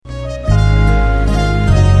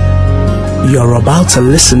You're about to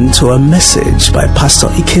listen to a message by Pastor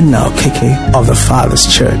Ikenna Okeke of the Father's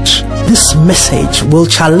Church. This message will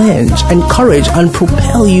challenge, encourage, and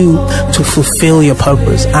propel you to fulfill your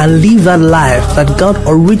purpose and live that life that God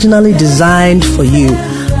originally designed for you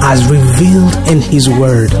as revealed in His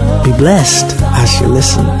Word. Be blessed as you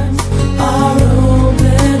listen.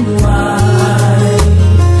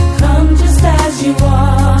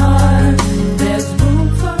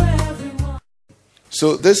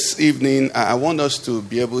 So this evening, I want us to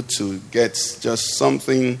be able to get just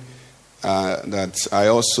something that I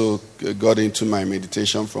also got into my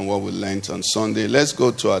meditation from what we learned on Sunday. Let's go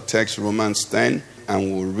to our text, Romans 10,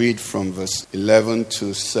 and we'll read from verse 11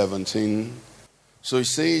 to 17. So it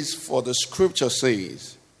says, "For the scripture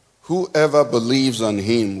says, whoever believes on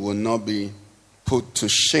him will not be put to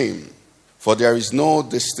shame. For there is no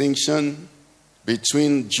distinction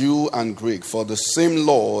between Jew and Greek, for the same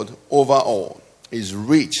Lord over all is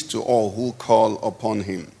rich to all who call upon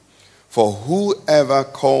him. For whoever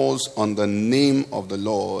calls on the name of the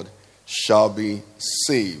Lord shall be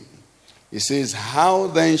saved." It says, "How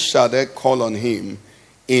then shall they call on him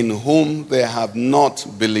in whom they have not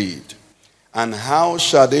believed? And how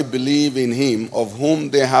shall they believe in him of whom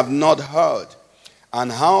they have not heard?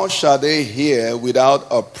 And how shall they hear without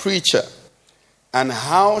a preacher? And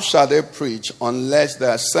how shall they preach unless they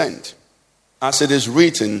are sent? As it is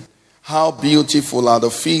written, how beautiful are the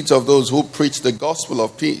feet of those who preach the gospel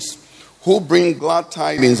of peace, who bring glad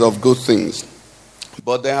tidings of good things.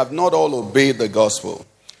 But they have not all obeyed the gospel.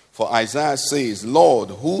 For Isaiah says, Lord,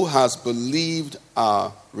 who has believed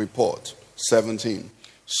our report?" 17.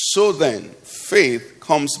 "So then, faith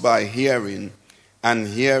comes by hearing, and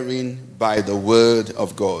hearing by the word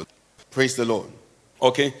of God." Praise the Lord.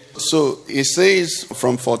 Okay, so it says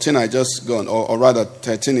from 14, I just gone, or rather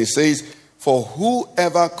 13, it says, "For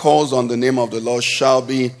whoever calls on the name of the Lord shall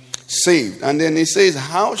be saved." And then it says,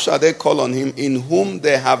 "How shall they call on him in whom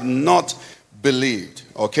they have not believed?"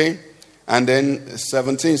 Okay? And then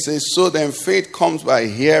 17 says, "So then faith comes by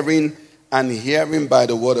hearing, and hearing by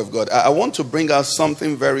the word of God." I want to bring out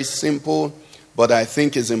something very simple, but I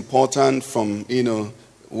think is important from,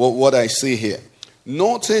 what I see here.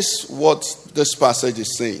 Notice what this passage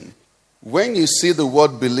is saying. When you see the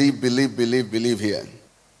word believe here,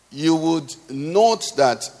 you would note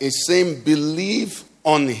that it's saying believe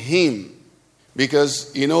on him. Because,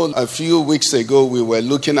 a few weeks ago we were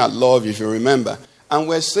looking at love, if you remember. And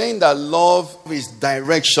we're saying that love is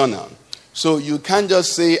directional. So you can't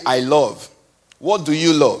just say, I love. What do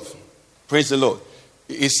you love? Praise the Lord.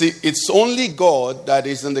 You see, it's only God that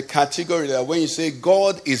is in the category that when you say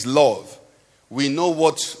God is love, we know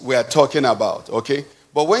what we are talking about, okay?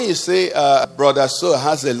 But when you say brother so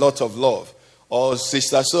has a lot of love, or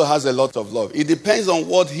sister so has a lot of love, it depends on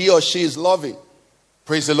what he or she is loving.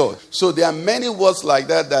 Praise the Lord. So there are many words like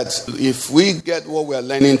that if we get what we are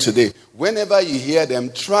learning today, whenever you hear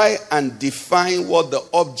them, try and define what the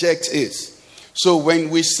object is. So when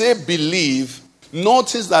we say believe,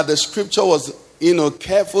 notice that the scripture was,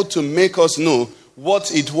 careful to make us know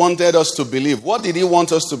what it wanted us to believe. What did he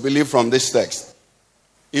want us to believe from this text?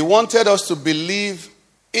 He wanted us to believe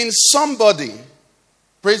in somebody.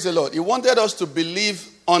 Praise the Lord. He wanted us to believe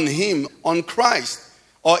on him, on Christ,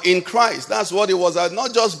 or in Christ. That's what it was.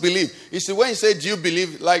 Not just believe. You see, when he said, do you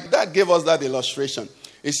believe? Like that gave us that illustration.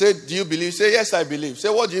 He said, do you believe? Say, yes, I believe. Say,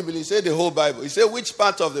 what do you believe? Say, the whole Bible. He said, which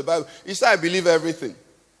part of the Bible? He said, I believe everything.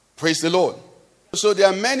 Praise the Lord. So there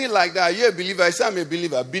are many like that. Are you a believer? I say, I'm a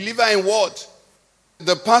believer. Believer in what?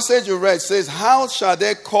 The passage you read says, how shall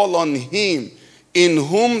they call on him in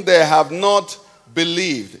whom they have not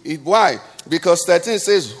believed? Why? Because 13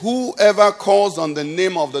 says, whoever calls on the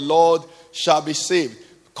name of the Lord shall be saved.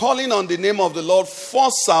 Calling on the name of the Lord for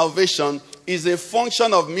salvation is a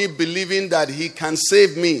function of me believing that he can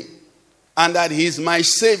save me and that he's my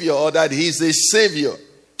savior or that he's a savior.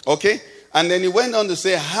 Okay? And then he went on to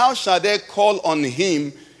say, how shall they call on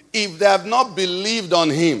him if they have not believed on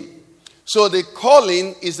him? So the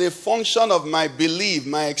calling is a function of my belief,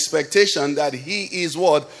 my expectation that he is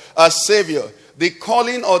what? A savior. The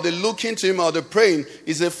calling or the looking to him or the praying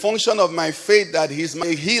is a function of my faith that he's my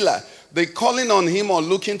healer. The calling on him or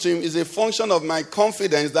looking to him is a function of my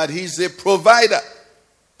confidence that he's a provider.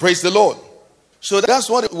 Praise the Lord. So that's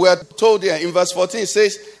what we're told here. In verse 14 it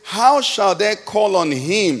says, how shall they call on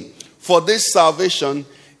him for this salvation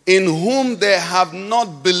in whom they have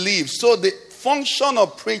not believed? So the function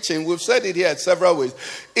of preaching, we've said it here several ways,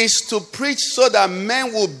 is to preach so that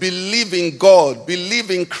men will believe in God,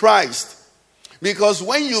 believe in Christ. Because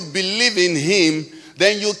when you believe in him,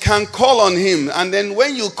 then you can call on him. And then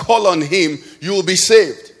when you call on him, you will be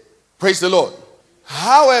saved. Praise the Lord.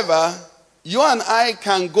 However, You and I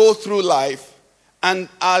can go through life and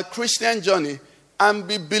our Christian journey and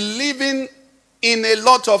be believing in a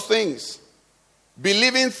lot of things.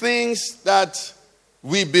 Believing things that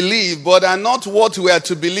we believe but are not what we are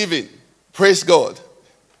to believe in. Praise God.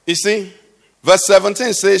 You see, verse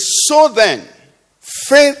 17 says, so then,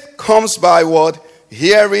 faith comes by what?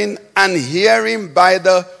 Hearing, and hearing by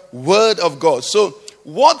the word of God. So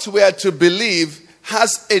what we are to believe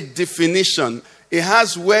has a definition. It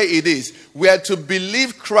has where it is. We are to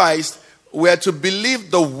believe Christ. We are to believe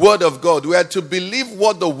the word of God. We are to believe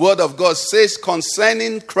what the word of God says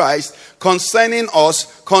concerning Christ, concerning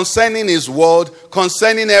us, concerning his word,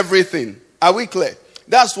 concerning everything. Are we clear?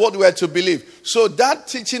 That's what we are to believe. So that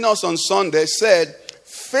teaching us on Sunday said,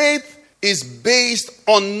 faith is based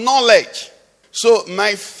on knowledge. So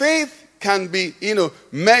my faith can be,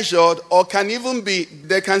 measured, or can even be,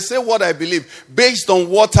 they can say what I believe based on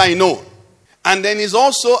what I know. And then it's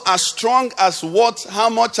also as strong as how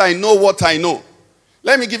much I know what I know.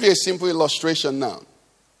 Let me give you a simple illustration now.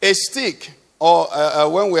 A stick, or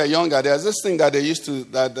when we were younger, there's this thing that they used to,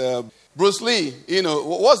 that Bruce Lee,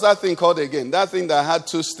 what's that thing called again? That thing that had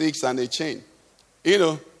 2 sticks and a chain.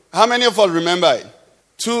 How many of us remember it?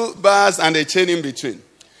 2 bars and a chain in between.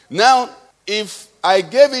 Now, if I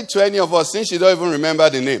gave it to any of us, since you don't even remember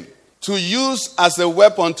the name, to use as a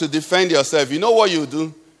weapon to defend yourself, you know what you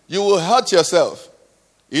do? You will hurt yourself.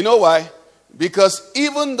 You know why? Because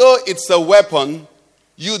even though it's a weapon,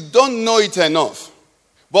 you don't know it enough.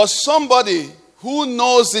 But somebody who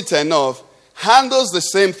knows it enough, handles the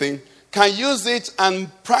same thing, can use it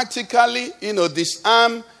and practically,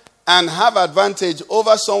 disarm and have advantage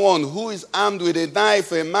over someone who is armed with a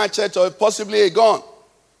knife, a machete, or possibly a gun.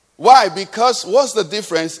 Why? Because what's the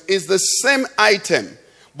difference? It's the same item,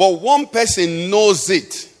 but one person knows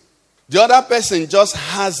it. The other person just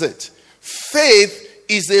has it. Faith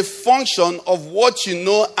is a function of what you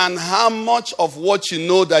know and how much of what you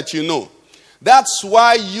know that you know. That's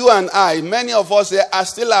why you and I, many of us here, are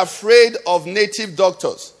still afraid of native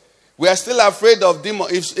doctors. We are still afraid of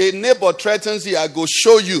demons. If a neighbor threatens you, I go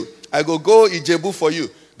show you. I go Ijebu for you.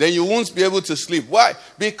 Then you won't be able to sleep. Why?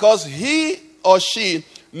 Because he or she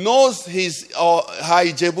knows his or her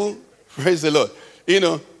Ijebu, praise the Lord,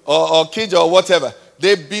 or kid or whatever.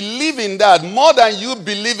 They believe in that more than you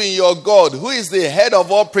believe in your God, who is the head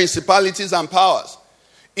of all principalities and powers.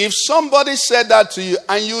 If somebody said that to you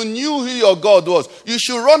and you knew who your God was, you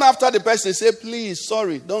should run after the person and say, please,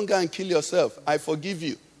 sorry, don't go and kill yourself. I forgive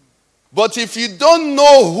you. But if you don't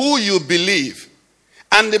know who you believe,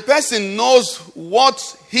 and the person knows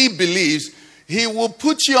what he believes, he will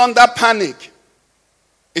put you under panic.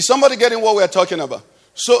 Is somebody getting what we're talking about?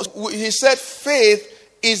 So he said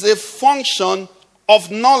faith is a function of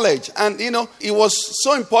knowledge. And, it was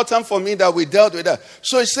so important for me that we dealt with that.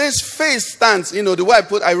 So it says faith stands, the way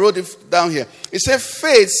I wrote it down here. It says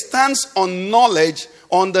faith stands on knowledge,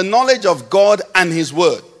 on the knowledge of God and his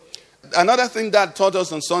word. Another thing that taught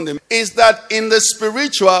us on Sunday is that in the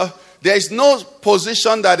spiritual, there is no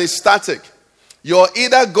position that is static. You're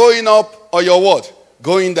either going up or you're what?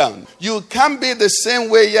 Going down. You can't be the same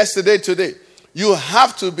way yesterday, today. You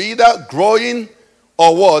have to be either growing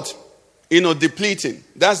or what? Depleting.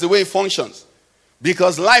 That's the way it functions.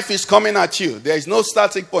 Because life is coming at you. There is no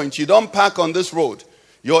static point. You don't park on this road.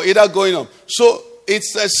 You're either going up. So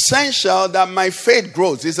it's essential that my faith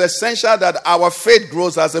grows. It's essential that our faith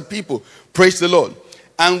grows as a people. Praise the Lord.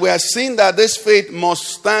 And we are seeing that this faith must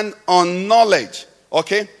stand on knowledge.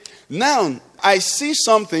 Okay? Now, I see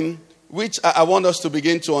something which I want us to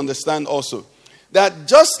begin to understand also. That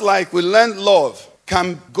just like we learned love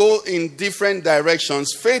can go in different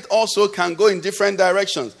directions, faith also can go in different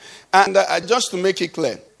directions. And just to make it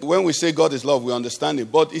clear, when we say God is love, we understand it.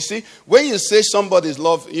 But you see, when you say somebody's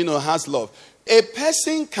love, has love, a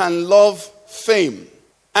person can love fame.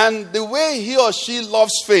 And the way he or she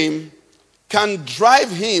loves fame can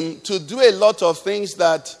drive him to do a lot of things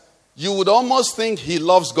that you would almost think he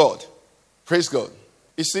loves God. Praise God.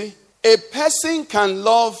 You see, a person can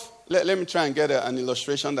love, let me try and get an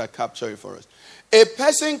illustration that captures it for us. A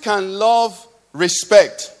person can love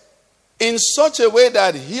respect in such a way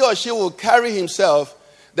that he or she will carry himself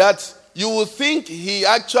that you will think he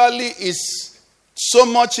actually is so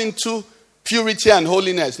much into purity and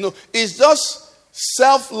holiness. No, it's just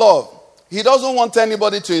self-love. He doesn't want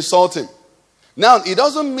anybody to insult him. Now, it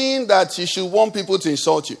doesn't mean that you should want people to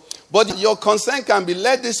insult you. But your concern can be,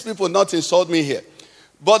 let these people not insult me here.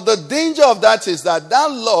 But the danger of that is that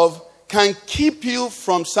love can keep you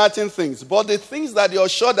from certain things. But the things that you're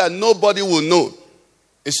sure that nobody will know.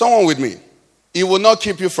 Is someone with me? It will not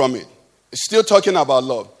keep you from it. It's still talking about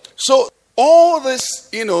love. So All these,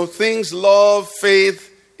 things, love,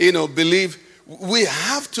 faith, belief, we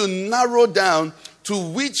have to narrow down to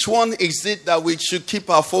which one is it that we should keep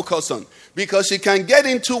our focus on. Because you can get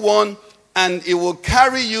into one and it will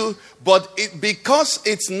carry you, but because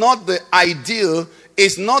it's not the ideal,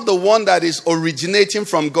 it's not the one that is originating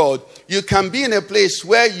from God, you can be in a place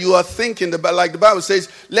where you are thinking, like the Bible says,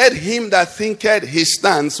 let him that thinketh he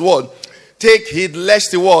stands, what? Take heed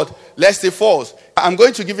lest he what? Lest he falls. I'm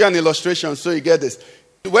going to give you an illustration so you get this.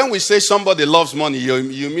 When we say somebody loves money, you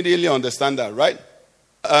immediately understand that, right?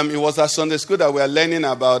 It was at Sunday school that we were learning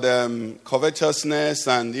about covetousness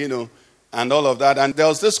and, and all of that. And there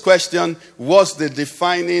was this question, what's the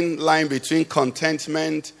defining line between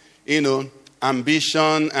contentment,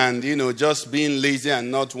 ambition and, just being lazy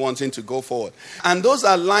and not wanting to go forward. And those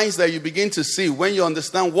are lines that you begin to see when you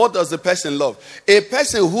understand what does the person love. A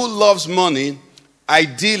person who loves money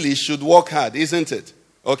ideally should work hard, isn't it?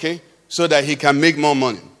 Okay? So that he can make more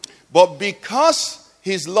money. But because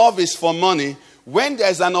his love is for money, when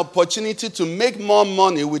there's an opportunity to make more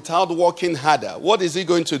money without working harder, what is he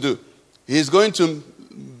going to do? He's going to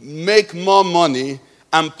make more money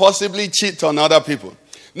and possibly cheat on other people.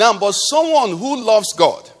 Now, but someone who loves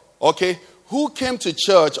God, okay, who came to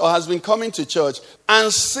church or has been coming to church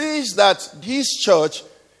and sees that his church,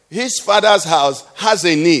 his father's house, has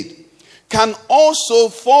a need, can also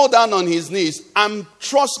fall down on his knees and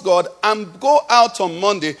trust God and go out on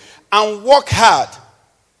Monday and work hard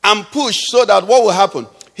and push so that what will happen?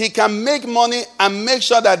 He can make money and make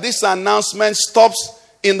sure that this announcement stops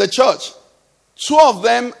in the church. Two of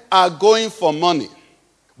them are going for money.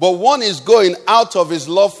 But one is going out of his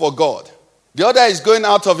love for God. The other is going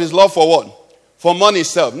out of his love for what? For money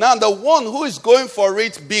itself. Now, the one who is going for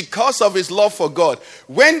it because of his love for God,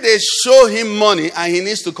 when they show him money and he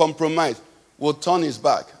needs to compromise, will turn his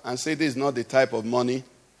back and say, this is not the type of money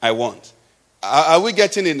I want. Are we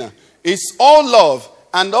getting it now? It's all love.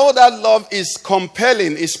 And all that love is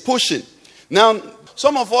compelling, is pushing. Now,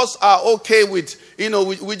 some of us are okay with,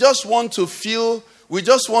 we just want to feel, we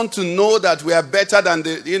just want to know that we are better than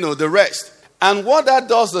the rest. And what that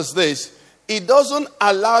does is this. It doesn't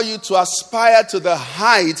allow you to aspire to the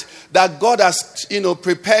height that God has,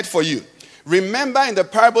 prepared for you. Remember in the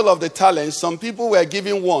parable of the talents, some people were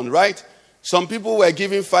giving 1, right? Some people were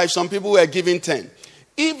giving 5, some people were giving 10.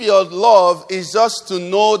 If your love is just to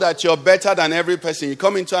know that you're better than every person, you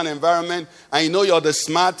come into an environment and you know you're the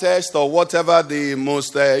smartest or whatever, the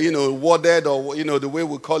most, worded or, the way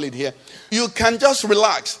we call it here, you can just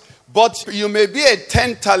relax. But you may be a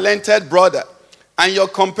 10-talented brother and you're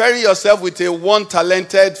comparing yourself with a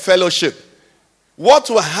 1-talented fellowship. What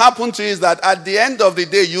will happen to you is that at the end of the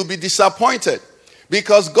day, you'll be disappointed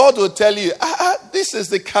because God will tell you, this is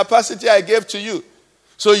the capacity I gave to you.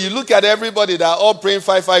 So you look at everybody that are all praying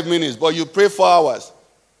 5 minutes, but you pray 4 hours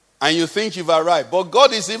and you think you've arrived. But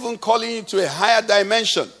God is even calling you to a higher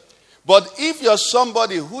dimension. But if you're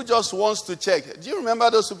somebody who just wants to check, do you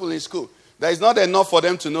remember those people in school? There is not enough for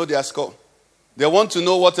them to know their score. They want to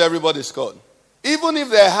know what everybody scored. Even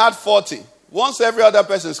if they had 40, once every other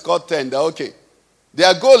person scored 10, they're okay.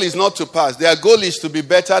 Their goal is not to pass. Their goal is to be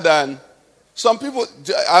better than some people.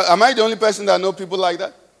 Am I the only person that know people like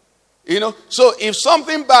that? So if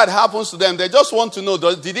something bad happens to them, they just want to know,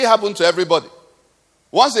 did it happen to everybody?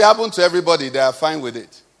 Once it happens to everybody, they are fine with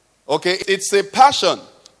it. Okay? It's a passion.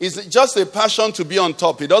 It's just a passion to be on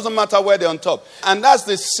top. It doesn't matter where they're on top. And that's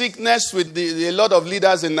the sickness with a lot of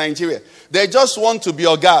leaders in Nigeria. They just want to be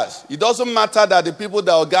ogas. It doesn't matter that the people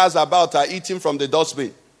that ogas about are eating from the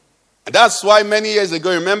dustbin. And that's why many years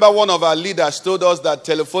ago, remember one of our leaders told us that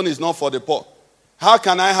telephone is not for the poor. How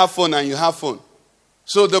can I have phone and you have phone?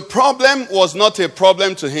 So the problem was not a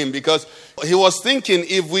problem to him because he was thinking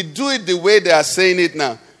if we do it the way they are saying it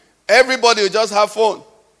now, everybody will just have phone.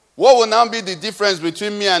 What will now be the difference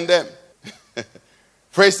between me and them?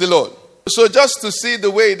 Praise the Lord. So just to see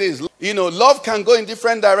the way it is, love can go in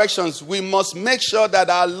different directions. We must make sure that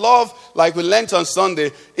our love, like we learned on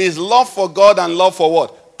Sunday, is love for God and love for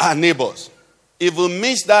what? Our neighbors. If we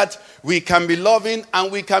miss that, we can be loving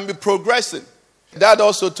and we can be progressing. Dad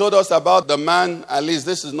also told us about the man, at least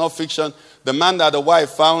this is not fiction, the man that the wife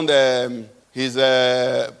found his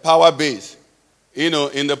power base,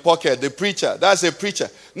 in the pocket, the preacher. That's a preacher.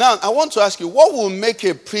 Now, I want to ask you, what will make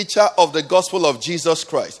a preacher of the gospel of Jesus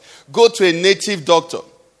Christ go to a native doctor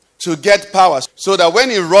to get power so that when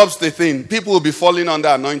he rubs the thing, people will be falling under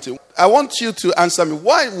anointing? I want you to answer me.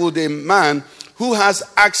 Why would a man who has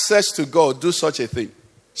access to God do such a thing?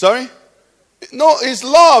 Sorry? No, it's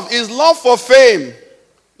love. It's love for fame.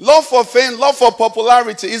 Love for fame, love for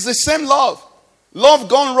popularity. It's the same love. Love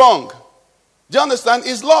gone wrong. Do you understand?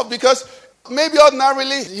 It's love because Maybe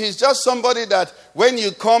ordinarily, he's just somebody that when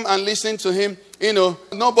you come and listen to him,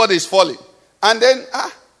 nobody's falling. And then,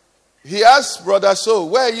 he asks Brother So,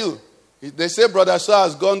 where are you? They say Brother So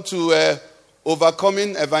has gone to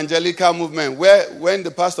Overcoming Evangelical Movement, where when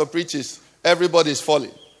the pastor preaches, everybody's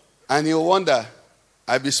falling. And he'll wonder,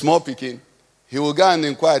 I be small picking. He will go and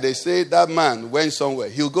inquire. They say that man went somewhere.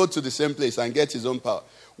 He'll go to the same place and get his own power.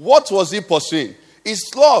 What was he pursuing?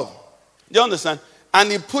 It's love. Do you understand?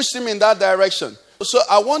 And he pushed him in that direction. So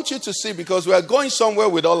I want you to see, because we are going somewhere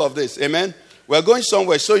with all of this. Amen? We're going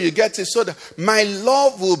somewhere. So you get it. So that my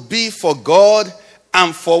love will be for God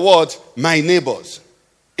and for what? My neighbors.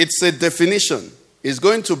 It's a definition. It's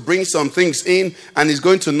going to bring some things in and it's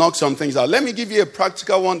going to knock some things out. Let me give you a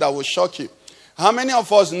practical one that will shock you. How many of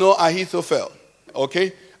us know Ahithophel?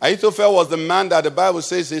 Okay? Ahithophel was the man that the Bible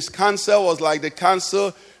says his counsel was like the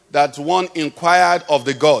counsel that one inquired of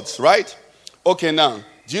the gods, right? Okay, now,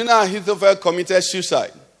 do you know Ahithophel committed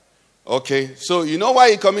suicide? Okay, so you know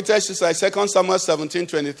why he committed suicide? 2 Samuel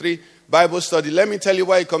 17:23, Bible study. Let me tell you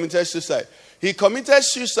why he committed suicide. He committed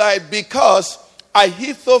suicide because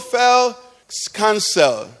Ahithophel's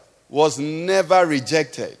counsel was never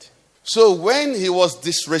rejected. So when he was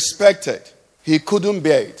disrespected, he couldn't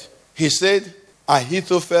bear it. He said,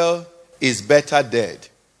 Ahithophel is better dead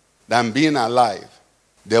than being alive.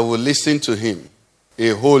 They will listen to him,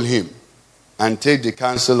 hold him, and take the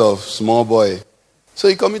counsel of small boy. So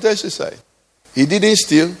he committed suicide. He didn't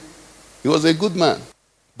steal. He was a good man.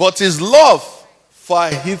 But his love for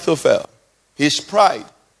Ahithophel, his pride,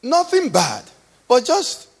 nothing bad. But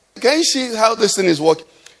just, can you see how this thing is working?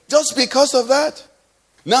 Just because of that.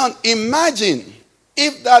 Now imagine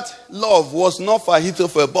if that love was not for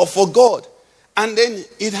Ahithophel, but for God. And then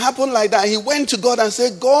it happened like that. He went to God and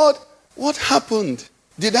said, God, what happened?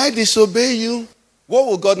 Did I disobey you? What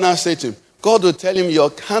will God now say to him? God will tell him, your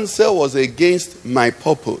counsel was against my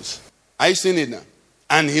purpose. Are you seeing it now?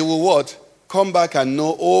 And he will what? Come back and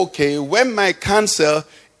know, okay, when my counsel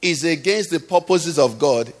is against the purposes of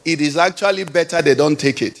God, it is actually better they don't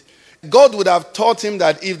take it. God would have taught him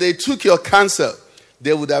that if they took your counsel,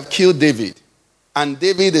 they would have killed David. And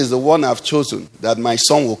David is the one I've chosen that my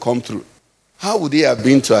son will come through. How would he have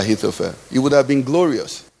been to Ahithophel? It would have been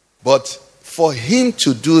glorious. But for him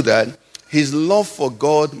to do that, his love for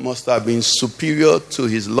God must have been superior to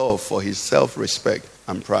his love for his self-respect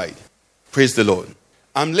and pride. Praise the Lord.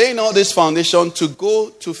 I'm laying all this foundation to go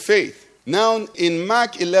to faith. Now, in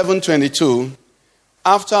Mark 11:22,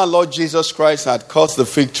 after our Lord Jesus Christ had cut the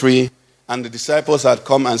fig tree and the disciples had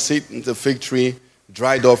come and seen the fig tree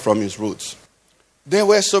dried up from his roots, they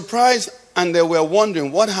were surprised and they were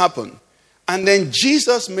wondering what happened. And then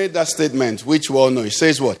Jesus made that statement, which we all know. He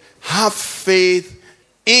says what? Have faith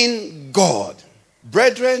in God.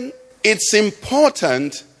 Brethren, it's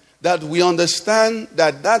important that we understand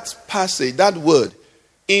that that passage, that word,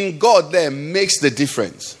 in God there makes the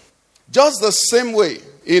difference. Just the same way,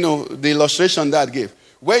 the illustration that I gave,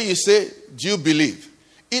 where you say, do you believe?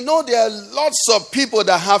 There are lots of people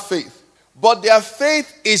that have faith, but their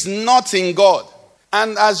faith is not in God.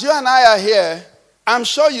 And as you and I are here, I'm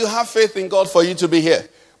sure you have faith in God for you to be here.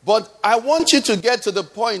 But I want you to get to the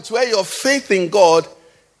point where your faith in God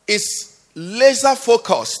is laser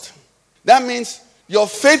focused. That means your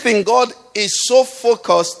faith in God is so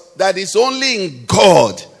focused that it's only in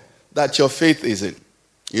God that your faith is in.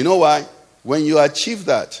 You know why? When you achieve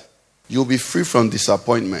that, you'll be free from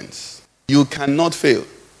disappointments. You cannot fail.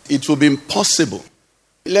 It will be impossible.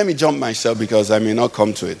 Let me jump myself because I may not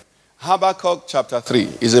come to it. Habakkuk chapter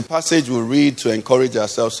 3 is a passage we'll read to encourage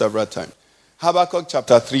ourselves several times. Habakkuk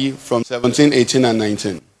chapter 3 from 17, 18, and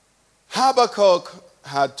 19. Habakkuk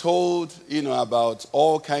had told, about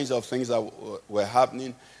all kinds of things that were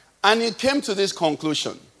happening. And he came to this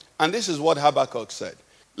conclusion. And this is what Habakkuk said.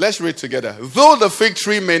 Let's read together. Though the fig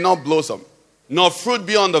tree may not blossom, nor fruit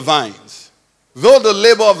be on the vines, though the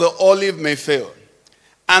labor of the olive may fail,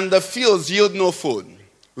 and the fields yield no food,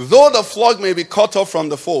 though the flock may be cut off from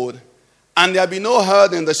the fold, and there be no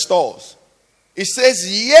herd in the stalls, it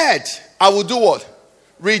says, yet I will do what?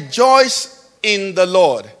 Rejoice in the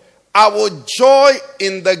Lord. I will joy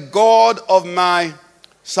in the God of my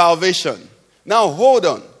salvation. Now hold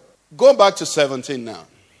on. Go back to 17 now.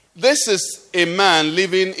 This is a man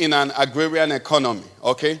living in an agrarian economy,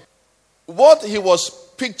 okay? What he was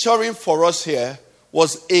picturing for us here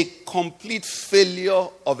was a complete failure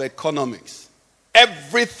of economics.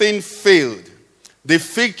 Everything failed. The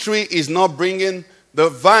fig tree is not bringing, the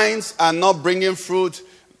vines are not bringing fruit,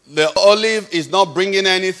 the olive is not bringing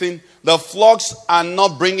anything, the flocks are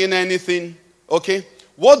not bringing anything, okay?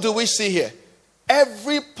 What do we see here?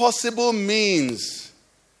 Every possible means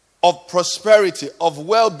of prosperity, of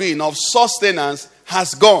well-being, of sustenance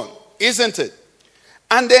has gone, isn't it?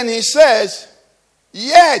 And then he says,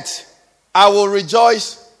 yet I will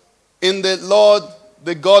rejoice in the Lord,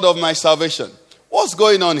 the God of my salvation. What's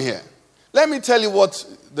going on here? Let me tell you what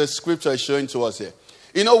the scripture is showing to us here.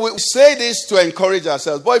 We say this to encourage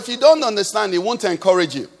ourselves, but if you don't understand, it won't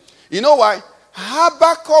encourage you. You know why?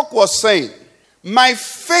 Habakkuk was saying, my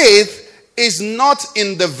faith is not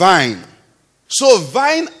in the vine. So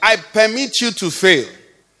vine, I permit you to fail.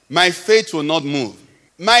 My faith will not move.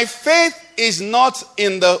 My faith is not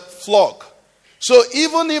in the flock. So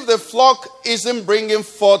even if the flock isn't bringing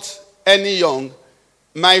forth any young,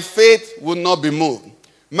 my faith will not be moved.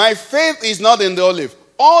 My faith is not in the olive.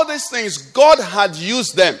 All these things, God had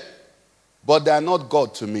used them, but they are not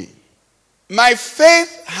God to me. My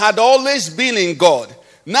faith had always been in God.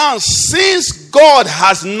 Now, since God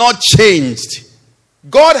has not changed,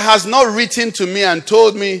 God has not written to me and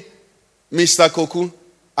told me, Mr. Koku,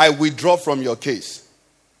 I withdraw from your case.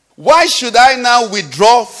 Why should I now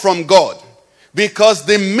withdraw from God? Because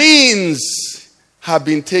the means have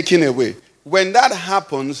been taken away. When that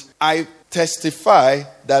happens, I testify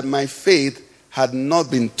that my faith had not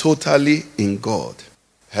been totally in God.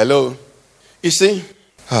 Hello? You see?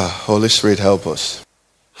 Holy Spirit, help us.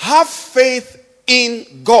 Have faith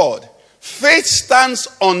in God. Faith stands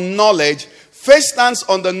on knowledge. Faith stands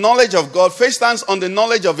on the knowledge of God. Faith stands on the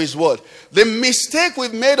knowledge of His Word. The mistake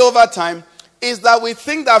we've made over time is that we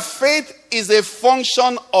think that faith is a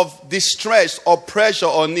function of distress or pressure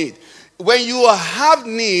or need. When you have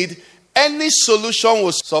need, any solution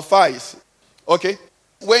will suffice. Okay?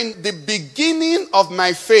 When the beginning of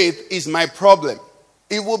my faith is my problem,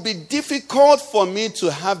 it will be difficult for me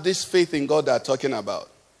to have this faith in God that I'm talking about.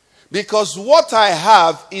 Because what I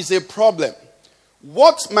have is a problem.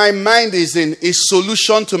 What my mind is in is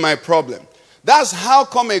solution to my problem. That's how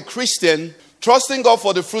come a Christian, trusting God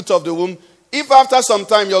for the fruit of the womb, if after some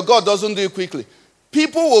time your God doesn't do it quickly,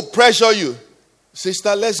 people will pressure you.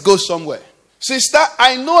 Sister, let's go somewhere. Sister,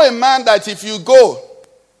 I know a man that if you go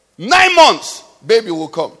 9 months, baby will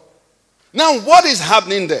come. Now, what is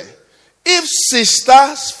happening there? If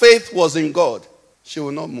sister's faith was in God, she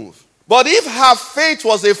will not move. But if her faith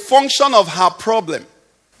was a function of her problem,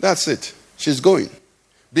 that's it. She's going.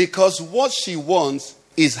 Because what she wants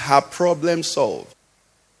is her problem solved.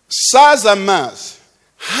 Sirs and Mars,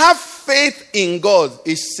 have faith in God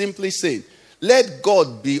is simply saying, let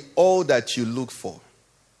God be all that you look for.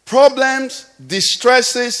 Problems,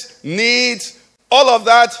 distresses, needs, all of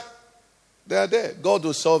that, they are there. God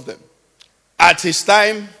will solve them. At His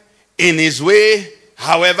time, in His way,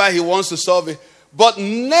 however He wants to solve it. But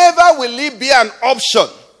never will it be an option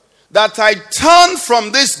that I turn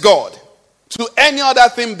from this God to any other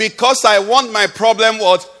thing because I want my problem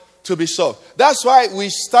to be solved. That's why we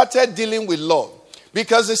started dealing with love.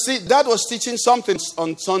 Because you see, Dad was teaching something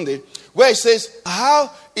on Sunday where he says, how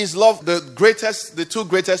is love the two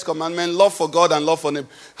greatest commandments, love for God and love for neighbor?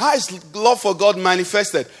 How is love for God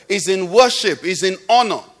manifested? It's in worship, it's in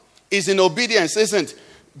honor, it's in obedience, isn't it?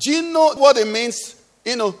 Do you know what it means?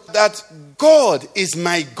 That God is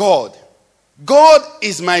my God. God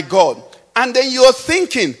is my God. And then you're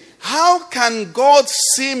thinking, how can God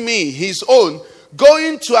see me, His own,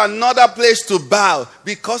 going to another place to bow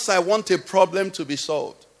because I want a problem to be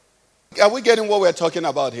solved? Are we getting what we're talking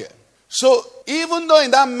about here? So even though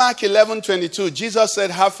in that Mark 11:22, Jesus said,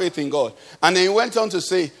 have faith in God. And then he went on to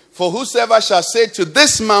say, for whosoever shall say to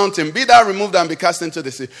this mountain, be thou removed and be cast into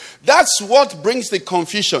the sea. That's what brings the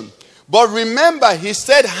confusion. But remember, he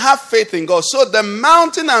said, have faith in God. So the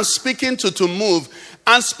mountain I'm speaking to move,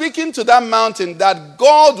 I'm speaking to that mountain that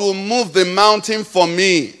God will move the mountain for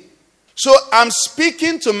me. So I'm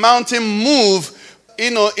speaking to mountain move,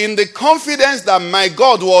 in the confidence that my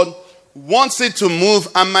God wants it to move,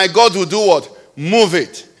 and my God will do what? Move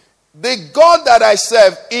it. The God that I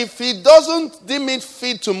serve, if He doesn't deem it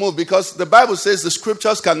fit to move, because the Bible says the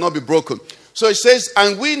scriptures cannot be broken. So it says,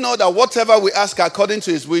 and we know that whatever we ask according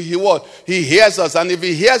to His will, He hears us. And if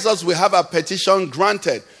He hears us, we have a petition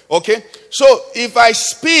granted. Okay? So if I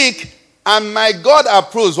speak and my God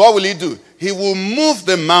approves, what will He do? He will move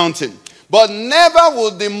the mountain. But never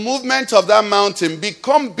will the movement of that mountain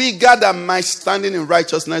become bigger than my standing in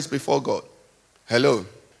righteousness before God. Hello?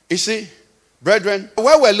 You see, brethren,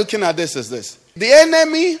 where we're looking at this is this. The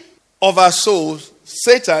enemy of our souls,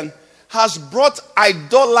 Satan, has brought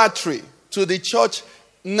idolatry to the church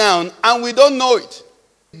now, and we don't know it.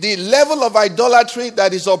 The level of idolatry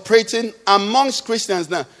that is operating amongst Christians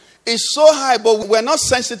now is so high, but we're not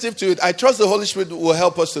sensitive to it. I trust the Holy Spirit will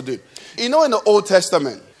help us to do it. In the Old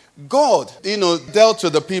Testament, God, dealt to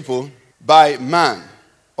the people by man.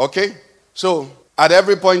 Okay? So, at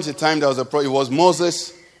every point in time, there was a prophet. It was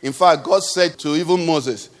Moses. In fact, God said to even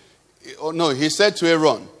Moses, he said to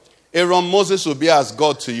Aaron, Moses will be as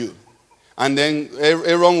God to you. And then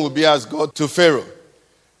Aaron will be as God to Pharaoh.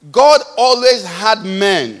 God always had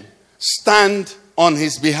men stand on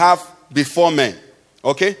his behalf before men.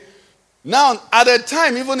 Okay? Now, at a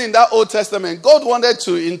time, even in that Old Testament, God wanted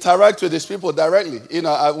to interact with his people directly.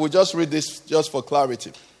 I will just read this just for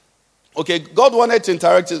clarity. Okay, God wanted to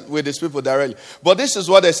interact with his people directly. But this is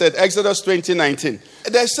what they said, Exodus 20:19.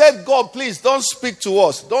 They said, God, please don't speak to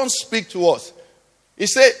us. Don't speak to us. He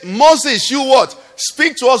said, Moses, you what?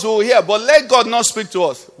 Speak to us, we will hear. But let God not speak to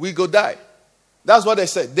us. We go die. That's what they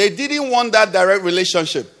said. They didn't want that direct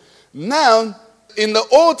relationship. Now, in the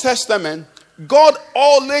Old Testament, God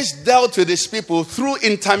always dealt with his people through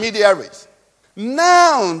intermediaries.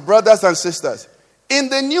 Now, brothers and sisters, in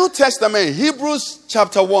the New Testament, Hebrews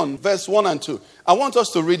chapter 1, verse 1 and 2, I want us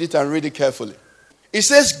to read it and read it carefully. It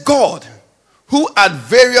says, God, who at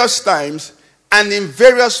various times and in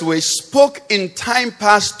various ways spoke in time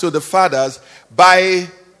past to the fathers by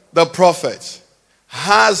the prophets,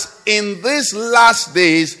 has in these last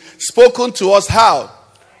days spoken to us how?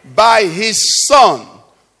 By his Son,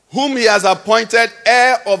 whom he has appointed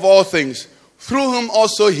heir of all things, through whom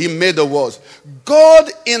also he made the worlds. God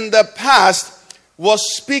in the past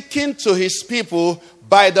was speaking to his people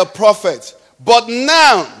by the prophets. But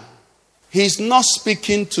now, he's not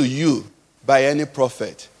speaking to you by any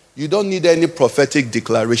prophet. You don't need any prophetic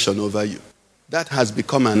declaration over you. That has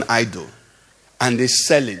become an idol and is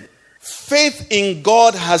selling. Faith in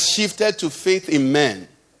God has shifted to faith in men.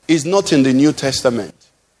 It's not in the New Testament.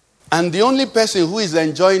 And the only person who is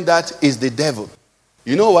enjoying that is the devil.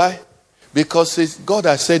 You know why? Because God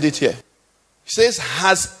has said it here. He says,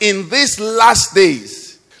 has in these last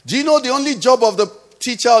days. Do you know the only job of the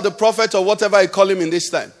teacher or the prophet or whatever I call him in this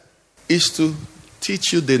time? Is to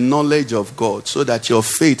teach you the knowledge of God so that your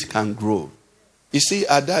faith can grow. You see,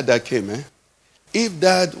 our dad that came, if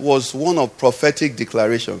that was one of prophetic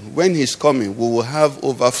declaration, when he's coming, we will have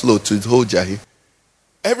overflow to the whole Jahi.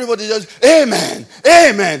 Everybody just, amen,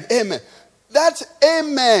 amen, amen. That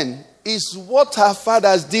amen is what our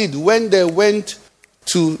fathers did when they went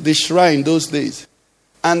to the shrine those days.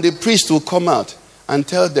 And the priest will come out and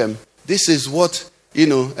tell them, this is what,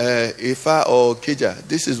 Ifa or Keja,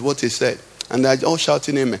 this is what he said. And they're all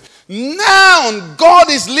shouting amen. Now,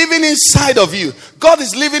 God is living inside of you. God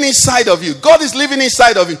is living inside of you. God is living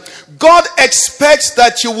inside of you. God expects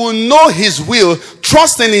that you will know his will,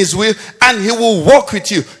 trust in his will, and he will walk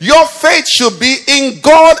with you. Your faith should be in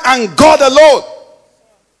God and God alone.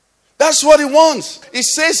 That's what he wants. He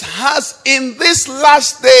says, has in these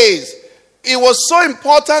last days. It was so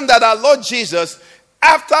important that our Lord Jesus,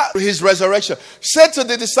 after his resurrection, said to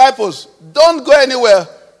the disciples, don't go anywhere.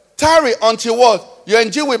 Tarry until what? You're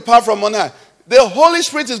endued with power from on high. The Holy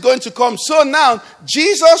Spirit is going to come. So now,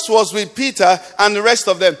 Jesus was with Peter and the rest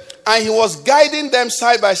of them. And he was guiding them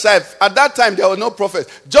side by side. At that time, there were no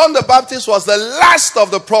prophets. John the Baptist was the last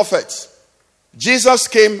of the prophets. Jesus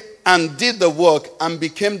came and did the work and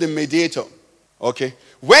became the mediator. Okay?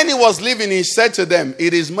 When he was leaving, he said to them,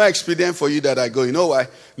 it is more expedient for you that I go. You know why?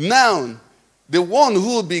 Now, the one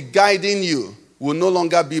who will be guiding you will no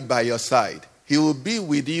longer be by your side. He will be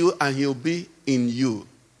with you and he will be in you.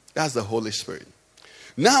 That's the Holy Spirit.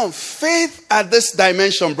 Now, faith at this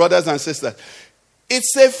dimension, brothers and sisters,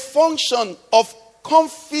 it's a function of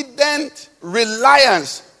confident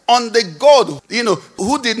reliance on the God,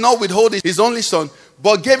 who did not withhold his only son,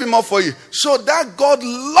 but gave him up for you. So that God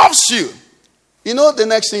loves you. You know the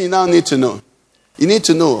next thing you now need to know? You need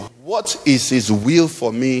to know, what is his will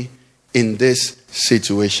for me in this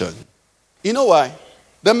situation? You know why?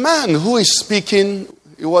 The man who is speaking,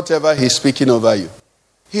 whatever he's speaking over you,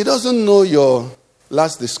 he doesn't know your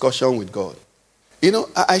last discussion with God.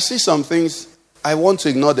 I see some things, I want to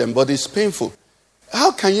ignore them, but it's painful.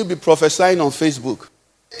 How can you be prophesying on Facebook?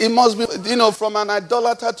 It must be, from an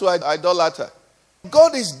idolater to an idolater.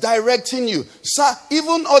 God is directing you. Sir,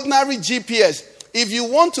 even ordinary GPS, if you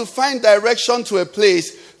want to find direction to a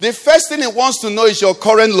place, the first thing it wants to know is your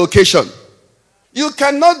current location. You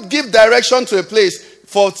cannot give direction to a place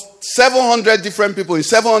for 700 different people in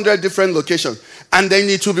 700 different locations, and then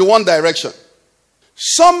it will be one direction.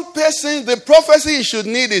 Some persons, the prophecy you should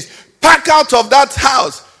need is, pack out of that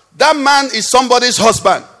house. That man is somebody's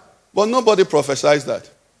husband. But nobody prophesies that.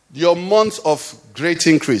 Your month of great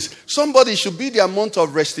increase. Somebody should be their month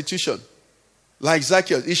of restitution. Like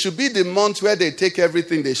Zacchaeus. It should be the month where they take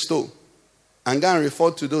everything they stole and go and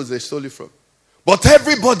refer to those they stole it from. But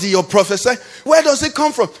everybody you're prophesying, where does it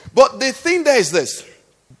come from? But the thing there is this.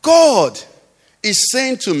 God is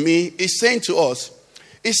saying to me, is saying to us,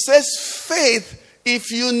 it says, faith,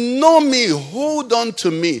 if you know me, hold on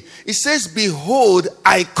to me. It says, behold,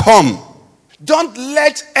 I come. Don't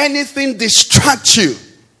let anything distract you.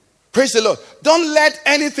 Praise the Lord. Don't let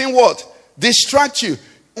anything what? Distract you.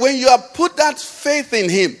 When you have put that faith in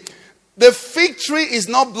him, the fig tree is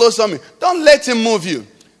not blossoming. Don't let him move you.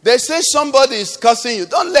 They say somebody is cursing you.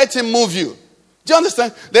 Don't let him move you. Do you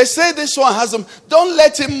understand? They say this one has them. Don't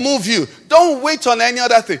let him move you. Don't wait on any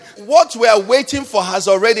other thing. What we are waiting for has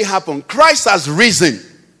already happened. Christ has risen.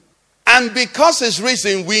 And because he's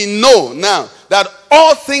risen, we know now that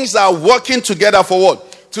all things are working together for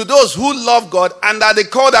what? To those who love God and that they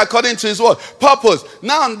called according to his what? Purpose.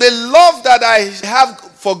 Now, the love that I have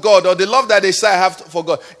for God, or the love that they say I have for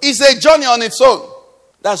God, is a journey on its own.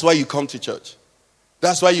 That's why you come to church.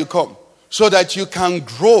 That's why you come. So that you can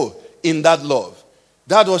grow in that love.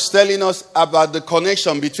 That was telling us about the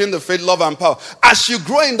connection between the faith, love, and power. As you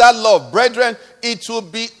grow in that love, brethren, it will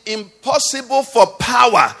be impossible for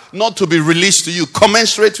power not to be released to you,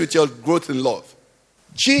 commensurate with your growth in love.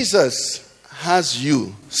 Jesus has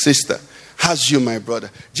you, sister, has you, my brother.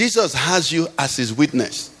 Jesus has you as his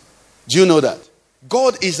witness. Do you know that?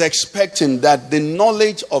 God is expecting that the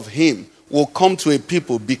knowledge of him will come to a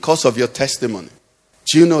people because of your testimony.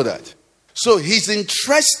 Do you know that? So he's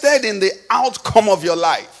interested in the outcome of your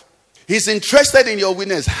life. He's interested in your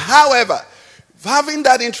witness. However, having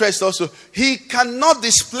that interest also, he cannot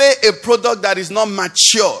display a product that is not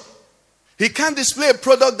mature. He can't display a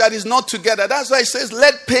product that is not together. That's why he says,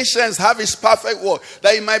 let patience have his perfect work,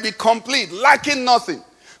 that it might be complete, lacking nothing.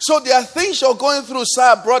 So there are things you're going through,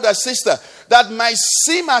 sir, brother, sister, that might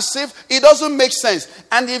seem as if it doesn't make sense.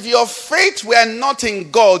 And if your faith were not in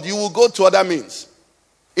God, you will go to other means.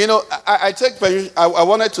 You know, I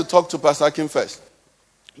wanted to talk to Pastor Akin first.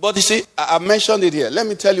 But you see, I mentioned it here. Let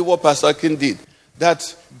me tell you what Pastor Akin did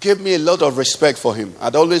that gave me a lot of respect for him.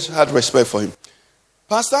 I'd always had respect for him.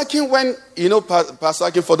 Pastor Akin, when, Pastor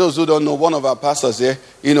Akin, for those who don't know, one of our pastors here,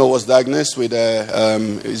 was diagnosed with,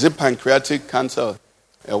 is it pancreatic cancer?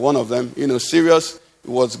 One of them, serious.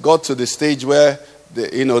 It got to the stage where,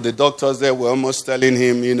 the doctors there were almost telling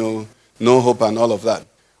him, no hope and all of that.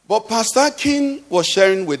 But Pastor Akin was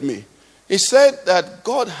sharing with me. He said that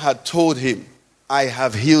God had told him, I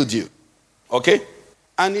have healed you. Okay?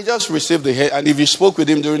 And he just received the head. And if you spoke with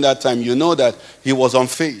him during that time, you know that he was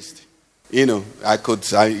unfazed.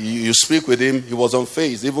 You speak with him, he was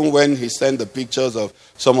unfazed. Even when he sent the pictures of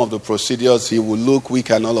some of the procedures, he would look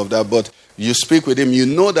weak and all of that. But you speak with him, you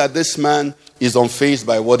know that this man is unfazed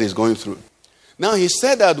by what he's going through. Now, he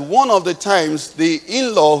said that one of the times, the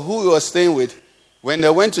in-law who he was staying with, when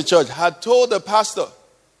they went to church, had told the pastor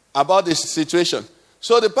about this situation.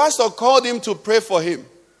 So the pastor called him to pray for him.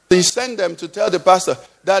 He sent them to tell the pastor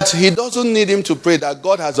that he doesn't need him to pray, that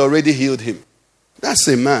God has already healed him. That's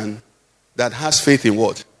a man that has faith in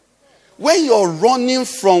what? When you're running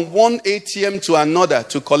from one ATM to another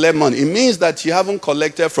to collect money, it means that you haven't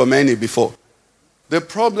collected from any before. The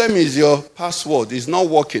problem is your password is not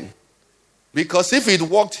working. Because if it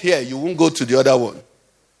worked here, you won't go to the other one.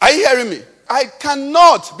 Are you hearing me? I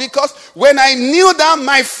cannot, because when I kneel down,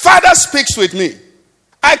 my Father speaks with me.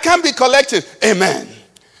 I can't be collecting. Amen.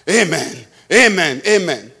 Amen. Amen.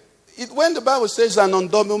 Amen. When the Bible says an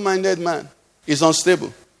undouble-minded man is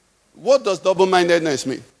unstable, what does double-mindedness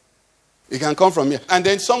mean? It can come from here. And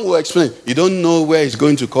then some will explain, you don't know where it's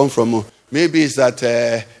going to come from. Maybe it's at,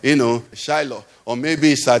 Shiloh. Or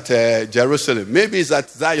maybe it's at Jerusalem. Maybe it's at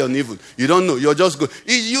Zion even. You don't know. You're just going.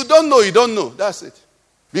 You don't know. You don't know. That's it.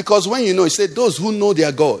 Because when you know, it said, those who know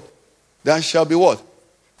their God, that shall be what?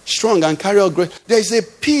 Strong and carry out great. There's a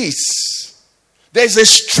peace. There's a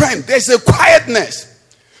strength. There's a quietness.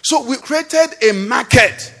 So we created a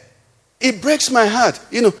market. It breaks my heart.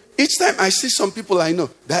 Each time I see some people I know,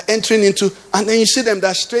 they're entering into, and then you see them,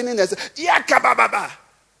 they're straining, they say, Yakabababa.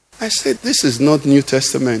 I said, this is not New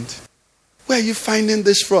Testament. Where are you finding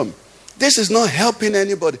this from? This is not helping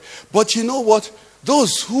anybody. But you know what?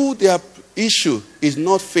 Those who their issue is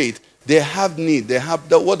not faith, they have need. They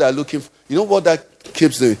have what they're looking for. You know what that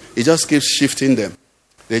keeps doing? It just keeps shifting them.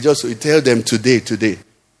 We tell them today.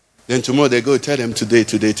 Then tomorrow they go tell them today.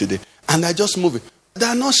 And they're just moving.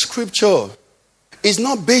 They're not scripture. It's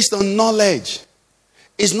not based on knowledge.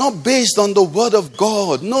 It's not based on the word of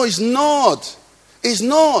God. No, it's not. It's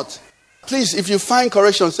not. Please, if you find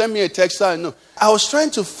correction, send me a text so I know. I was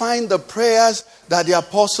trying to find the prayers that the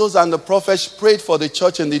apostles and the prophets prayed for the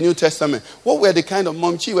church in the New Testament. What were the kind of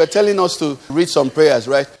momchi were telling us to read some prayers,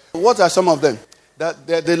 right? What are some of them? That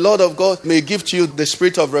the Lord of God may give to you the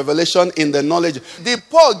spirit of revelation in the knowledge. Did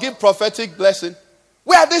Paul give prophetic blessing?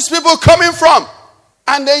 Where are these people coming from?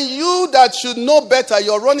 And then you that should know better,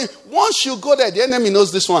 you're running. Once you go there, the enemy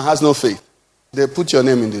knows this one has no faith. They put your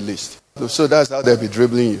name in the list. So that's how they'll be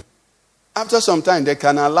dribbling you. After some time, they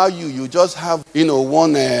can allow you just have,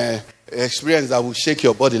 one experience that will shake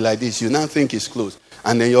your body like this. You now think it's closed.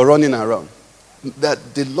 And then you're running around.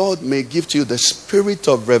 That the Lord may give to you the spirit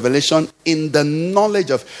of revelation in the knowledge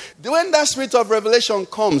of. When that spirit of revelation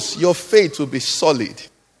comes, your faith will be solid.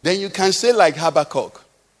 Then you can say like Habakkuk,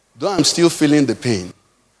 though I'm still feeling the pain,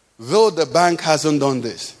 though the bank hasn't done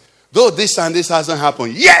this, though this and this hasn't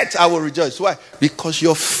happened, yet I will rejoice. Why? Because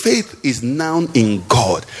your faith is now in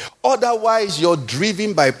God. Otherwise, you're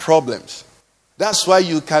driven by problems. That's why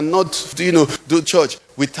you cannot, do church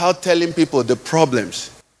without telling people the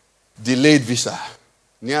problems. Delayed visa,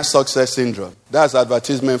 near success syndrome. That's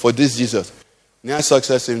advertisement for this Jesus. Near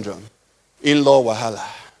success syndrome. In-law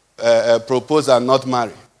wahala. Propose and not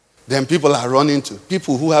marry. Then people are running to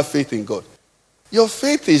people who have faith in God. Your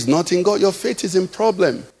faith is not in God. Your faith is in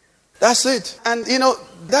problem. That's it. And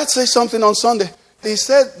that says something on Sunday. He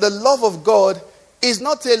said the love of God is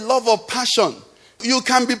not a love of passion. You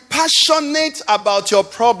can be passionate about your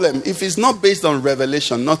problem. If it's not based on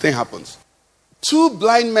revelation, nothing happens. 2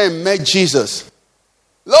 blind men met Jesus.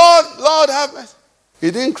 Lord, have mercy. He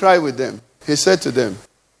didn't cry with them. He said to them,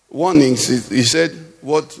 warnings. He said,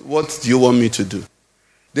 what do you want me to do?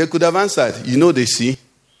 They could have answered, they see.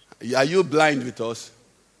 Are you blind with us?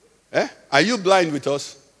 Are you blind with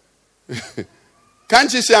us?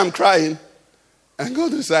 Can't you say I'm crying? And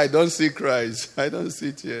God will say, I don't see cries. I don't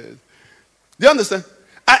see tears. Do you understand?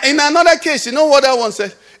 In another case, you know what that one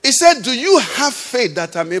said? He said, do you have faith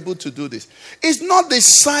that I'm able to do this? It's not the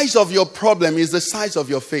size of your problem, it's the size of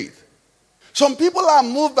your faith. Some people are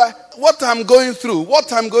moved by what I'm going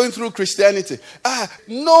through Christianity.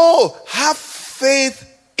 No, have faith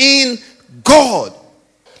in God.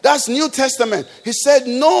 That's New Testament. He said,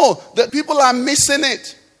 no, that people are missing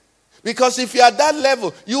it. Because if you're at that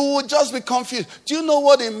level, you will just be confused. Do you know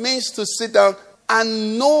what it means to sit down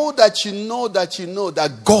and know that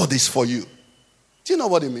God is for you? Do you know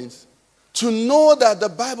what it means? To know that the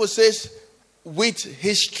Bible says, with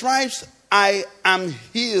his stripes I am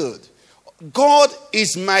healed. God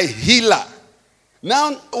is my healer.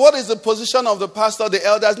 Now, what is the position of the pastor, the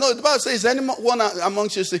elders? No, the Bible says, anyone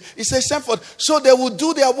amongst you, he says, send forth. So they will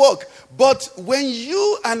do their work. But when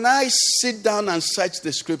you and I sit down and search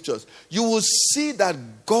the scriptures, you will see that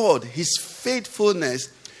God, his faithfulness,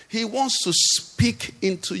 he wants to speak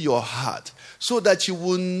into your heart so that you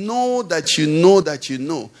will know that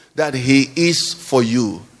he is for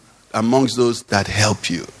you amongst those that help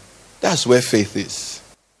you. That's where faith is.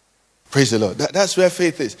 Praise the Lord. That's where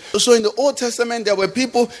faith is. So in the Old Testament, there were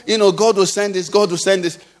people, God will send this, God will send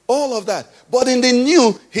this, all of that. But in the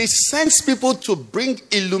New, he sends people to bring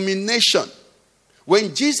illumination.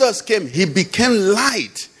 When Jesus came, he became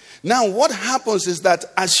light. Now, what happens is that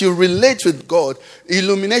as you relate with God,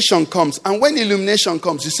 illumination comes. And when illumination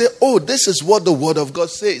comes, you say, oh, this is what the Word of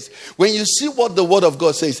God says. When you see what the Word of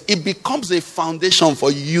God says, it becomes a foundation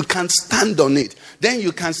for you. You can stand on it. Then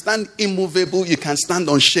you can stand immovable. You can stand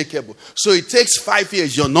unshakable. So it takes 5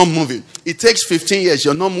 years, you're not moving. It takes 15 years,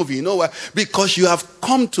 you're not moving. You know why? Because you have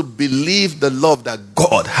come to believe the love that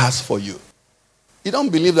God has for you. You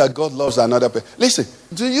don't believe that God loves another person. Listen,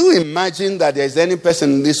 do you imagine that there's any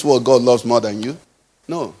person in this world God loves more than you?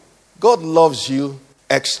 No. God loves you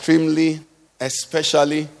extremely,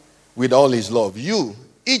 especially with all his love. You,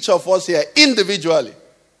 each of us here individually.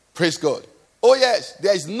 Praise God. Oh yes,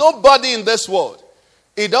 there is nobody in this world.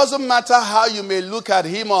 It doesn't matter how you may look at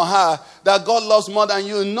him or her that God loves more than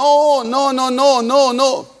you. No.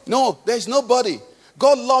 There's nobody.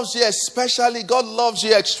 God loves you especially. God loves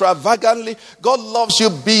you extravagantly. God loves you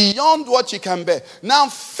beyond what you can bear. Now,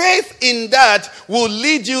 faith in that will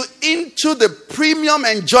lead you into the premium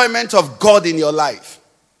enjoyment of God in your life.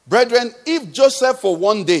 Brethren, if Joseph for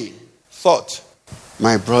one day thought,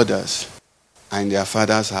 my brothers are in their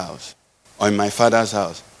father's house, or in my father's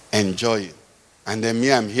house, enjoying, and then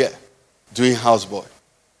me, I'm here doing houseboy,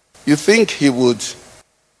 you think he would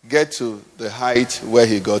get to the height where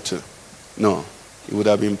he got to? No. It would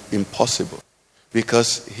have been impossible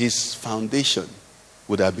because his foundation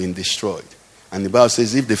would have been destroyed. And the Bible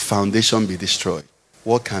says, if the foundation be destroyed,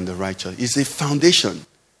 what can the righteous? It's a foundation.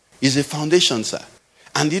 It's a foundation, sir.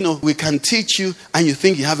 And we can teach you and you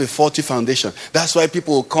think you have a faulty foundation. That's why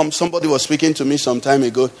people will come. Somebody was speaking to me some time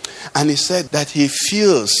ago and he said that he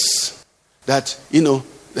feels that,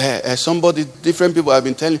 different people have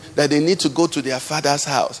been telling that they need to go to their father's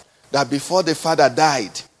house. That before the father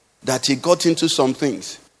died, that he got into some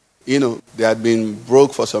things. They had been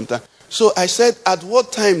broke for some time. So I said, at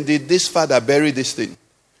what time did this father bury this thing?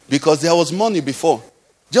 Because there was money before.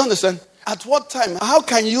 Do you understand? At what time? How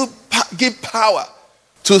can you give power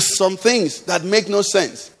to some things that make no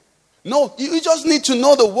sense? No, you just need to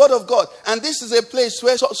know the word of God. And this is a place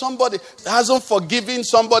where somebody hasn't forgiven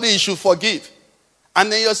somebody he should forgive.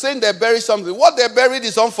 And then you're saying they buried something. What they buried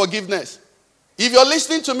is unforgiveness. If you're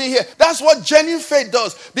listening to me here, that's what genuine faith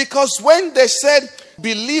does. Because when they said,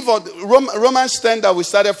 believe on Romans 10 that we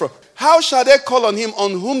started from, how shall they call on him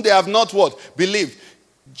on whom they have not what? Believed.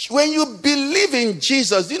 When you believe in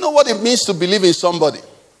Jesus, do you know what it means to believe in somebody?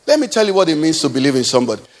 Let me tell you what it means to believe in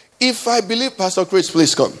somebody. If I believe, Pastor Chris,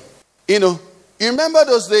 please come. You remember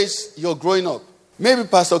those days you're growing up. Maybe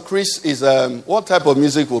Pastor Chris is, what type of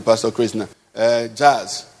music will Pastor Chris know?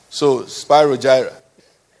 Jazz. So, Spyro Gyra.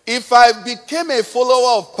 If I became a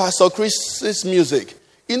follower of Pastor Chris's music,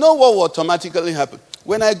 you know what will automatically happen?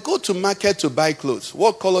 When I go to market to buy clothes,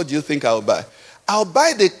 what color do you think I'll buy? I'll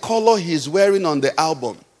buy the color he's wearing on the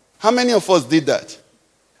album. How many of us did that?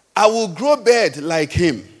 I will grow beard like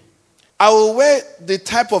him. I will wear the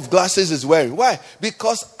type of glasses he's wearing. Why?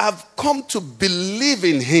 Because I've come to believe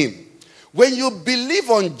in him. When you believe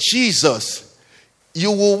on Jesus,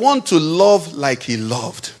 you will want to love like he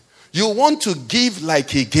loved. You want to give like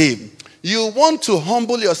he gave. You want to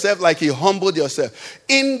humble yourself like he humbled yourself.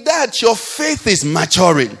 In that, your faith is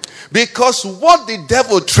maturing. Because what the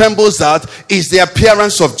devil trembles at is the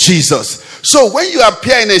appearance of Jesus. So when you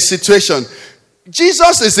appear in a situation,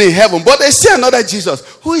 Jesus is in heaven, but they see another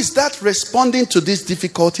Jesus. Who is that responding to this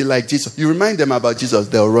difficulty like Jesus? You remind them about Jesus,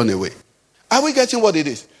 they'll run away. Are we getting what it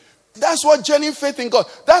is? That's what genuine faith in God.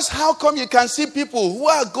 That's how come you can see people who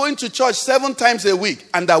are going to church 7 times a week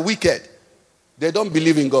and are wicked. They don't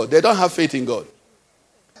believe in God. They don't have faith in God.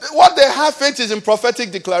 What they have faith is in prophetic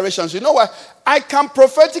declarations. You know what? I can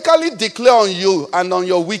prophetically declare on you and on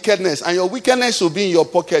your wickedness, and your wickedness will be in your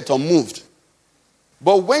pocket unmoved.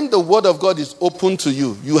 But when the word of God is open to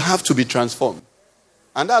you, you have to be transformed.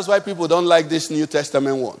 And that's why people don't like this New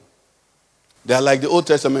Testament one. They are like the Old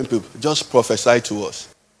Testament people. Just prophesy to us.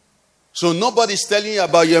 So nobody's telling you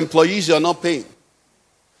about your employees you're not paying.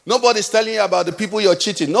 Nobody's telling you about the people you're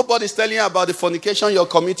cheating. Nobody's telling you about the fornication you're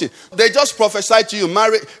committing. They just prophesy to you,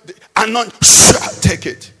 marry, and not, take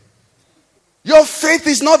it. Your faith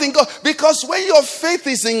is not in God. Because when your faith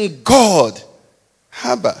is in God,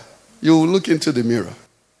 you will look into the mirror.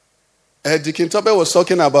 Deacon Tobe was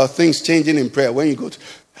talking about things changing in prayer when you go to.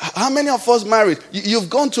 How many of us married? You've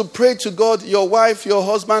gone to pray to God, your wife, your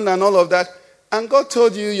husband, and all of that. And God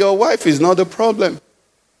told you your wife is not the problem.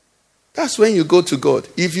 That's when you go to God.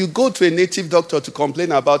 If you go to a native doctor to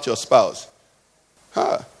complain about your spouse,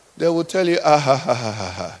 they will tell you,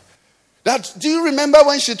 do you remember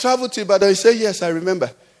when she traveled to Ibadan? He said, yes, I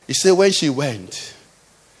remember. He said, when she went,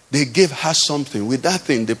 they gave her something. With that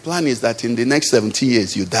thing, the plan is that in the next 17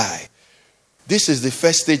 years, you die. This is the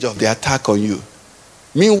first stage of the attack on you.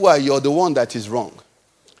 Meanwhile, you're the one that is wrong.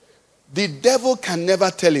 The devil can never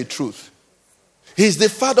tell a truth. He's the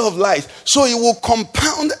father of lies. So he will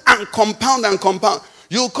compound and compound and compound.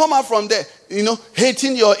 You'll come out from there,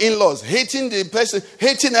 hating your in-laws, hating the person,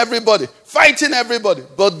 hating everybody, fighting everybody.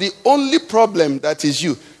 But the only problem that is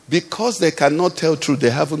you, because they cannot tell truth, they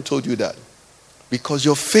haven't told you that. Because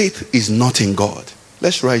your faith is not in God.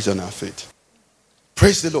 Let's rise on our faith.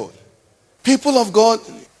 Praise the Lord. People of God,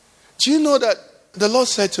 do you know that the Lord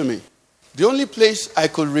said to me, the only place I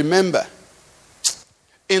could remember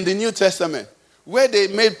in the New Testament where they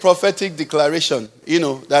made prophetic declaration,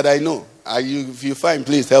 that I know. If you find,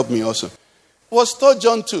 please help me also. Was 3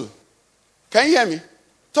 John 2. Can you hear me?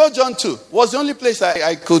 3 John 2 was the only place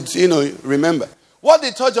I could, remember. What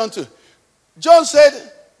did 3 John 2? John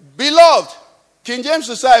said, beloved, King James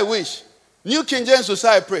will say I wish. New King James will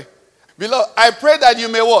say I pray. Beloved, I pray that you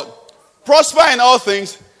may what? Prosper in all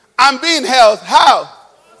things and be in health. How?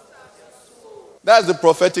 That's the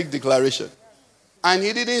prophetic declaration. And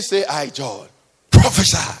he didn't say, I, John.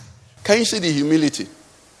 Prophesy. Can you see the humility?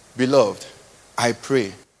 Beloved, I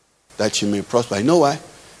pray that you may prosper. You know why?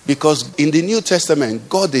 Because in the New Testament,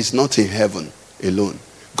 God is not in heaven alone.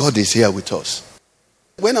 God is here with us.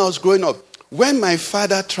 When I was growing up, when my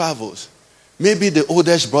father travels, maybe the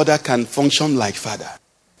oldest brother can function like father.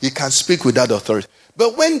 He can speak with that authority.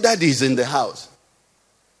 But when daddy is in the house,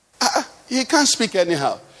 he can't speak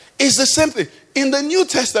anyhow. It's the same thing. In the New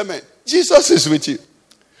Testament, Jesus is with you.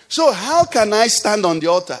 So how can I stand on the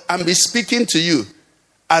altar and be speaking to you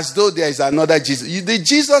as though there is another Jesus? The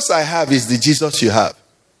Jesus I have is the Jesus you have.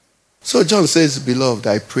 So John says, beloved,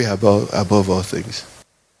 I pray above all things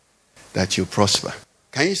that you prosper.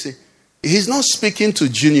 Can you see? He's not speaking to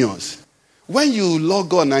juniors. When you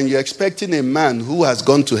log on and you're expecting a man who has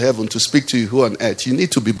gone to heaven to speak to you who on earth, you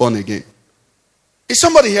need to be born again. Is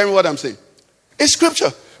somebody hearing what I'm saying? It's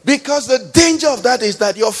scripture. Because the danger of that is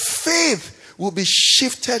that your faith will be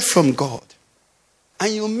shifted from God.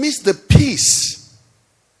 And you miss the peace.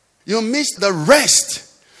 You miss the rest.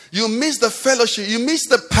 You miss the fellowship. You miss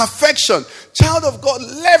the perfection. Child of God,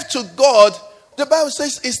 left to God, the Bible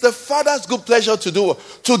says it's the Father's good pleasure to do.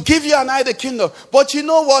 To give you and I the kingdom. But you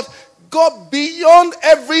know what? God, beyond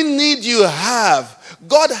every need you have,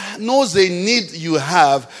 God knows a need you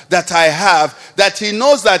have, that I have, that he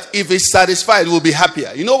knows that if he's satisfied, we'll be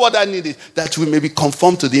happier. You know what that need is? That we may be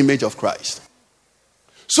conformed to the image of Christ.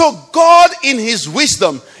 So God in his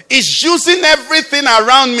wisdom is using everything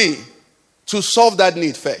around me to solve that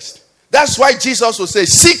need first. That's why Jesus will say,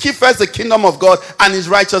 seek ye first the kingdom of God and his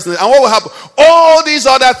righteousness. And what will happen? All these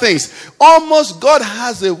other things. Almost God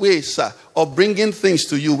has a way, sir, of bringing things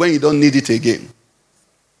to you when you don't need it again.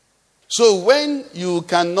 So when you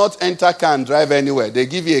cannot enter car and drive anywhere, they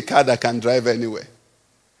give you a car that can drive anywhere.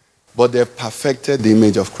 But they've perfected the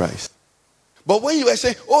image of Christ. But when you are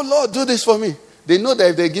saying, oh Lord, do this for me, they know that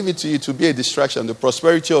if they give it to you to be a distraction, the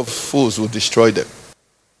prosperity of fools will destroy them.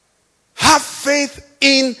 Have faith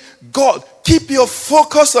in God. Keep your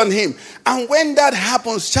focus on him. And when that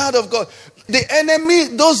happens, child of God, the enemy,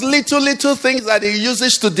 those little things that he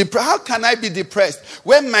uses to depress. How can I be depressed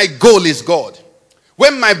when my goal is God?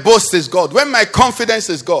 When my boast is God? When my confidence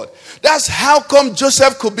is God? That's how come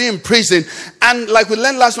Joseph could be in prison. And like we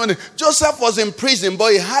learned last morning, Joseph was in prison,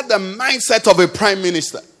 but he had the mindset of a prime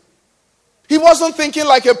minister. He wasn't thinking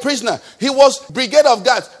like a prisoner. He was brigade of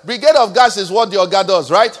guards. Brigade of guards is what the Oga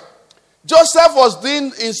does, right? Joseph was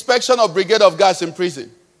doing inspection of brigade of guards in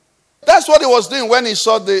prison. That's what he was doing when he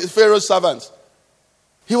saw the Pharaoh's servants.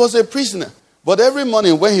 He was a prisoner. But every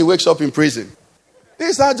morning when he wakes up in prison,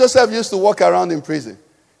 this is how Joseph used to walk around in prison.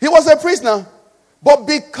 He was a prisoner. But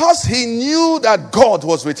because he knew that God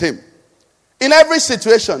was with him, in every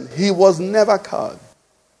situation, he was never cowed.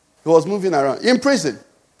 He was moving around. In prison.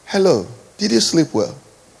 Hello, did you sleep well?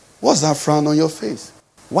 What's that frown on your face?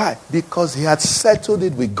 Why? Because he had settled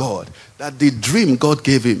it with God. That the dream God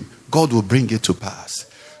gave him, God will bring it to pass.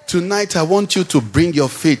 Tonight, I want you to bring your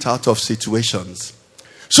faith out of situations.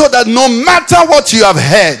 So that no matter what you have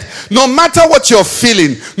heard, no matter what you're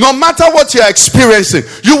feeling, no matter what you're experiencing,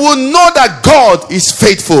 you will know that God is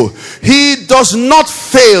faithful. He does not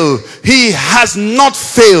fail. He has not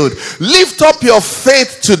failed. Lift up your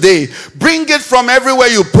faith today. Bring it from everywhere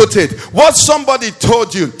you put it. What somebody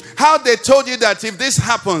told you. How they told you that if this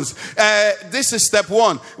happens, this is step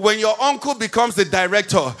one. When your uncle becomes the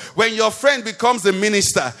director, when your friend becomes the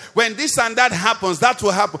minister, when this and that happens, that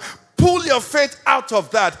will happen. Pull your faith out of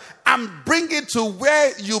that and bring it to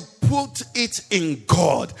where you put it in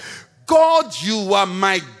God. God, you are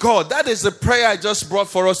my God. That is the prayer I just brought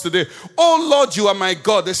for us today. Oh Lord, you are my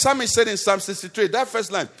God. The psalmist said in Psalm 63, that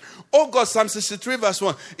first line, oh God, Psalm 63 verse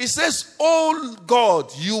 1. It says, oh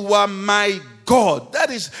God, you are my God.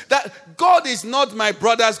 That God is not my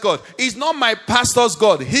brother's God. He's not my pastor's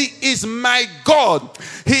God. He is my God.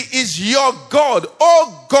 He is your God.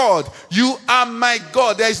 Oh God, you are my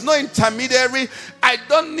God. There is no intermediary. I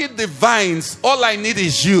don't need the vines. All I need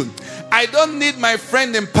is you. I don't need my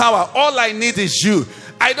friend in power. All I need is you.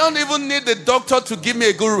 I don't even need the doctor to give me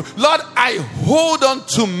a guru. Lord, I hold on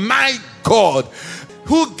to my God,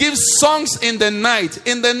 who gives songs in the night.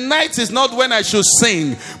 In the night is not when I should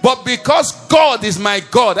sing. But because God is my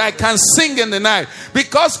God, I can sing in the night.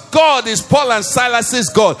 Because God is Paul and Silas's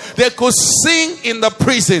God, they could sing in the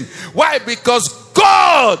prison. Why? Because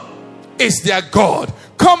God is their God.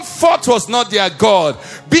 Comfort was not their God.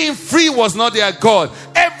 Being free was not their God.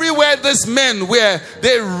 Everywhere these men were,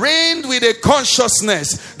 they reigned with a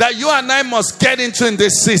consciousness that you and I must get into in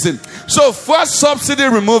this season. So first, subsidy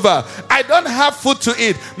remover. I don't have food to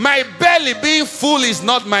eat. My belly being full is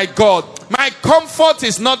not my God. My comfort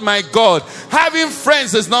is not my God. Having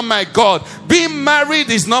friends is not my God. Being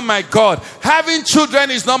married is not my God. Having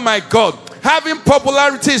children is not my God. Having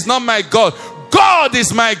popularity is not my God. God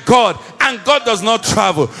is my God, and God does not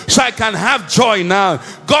travel, so I can have joy now.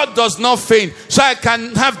 God does not faint, so I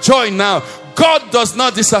can have joy now. God does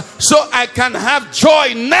not desire, so I can have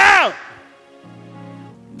joy now.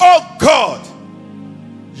 Oh God,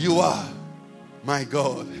 you are my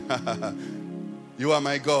God. You are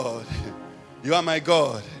my God. You are my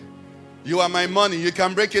God. You are my money. You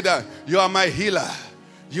can break it down. You are my healer.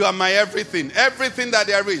 You are my everything. Everything that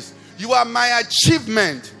there is. You are my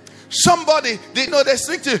achievement. Somebody, they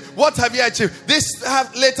speak to you. What have you achieved? This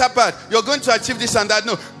later part, you're going to achieve this and that.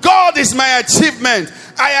 No, God is my achievement.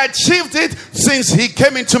 I achieved it since He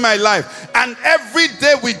came into my life. And every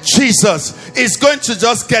day with Jesus is going to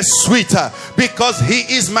just get sweeter because he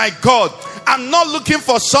is my God. I'm not looking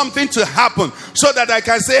for something to happen so that I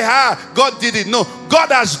can say, God did it. No,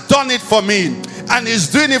 God has done it for me and he's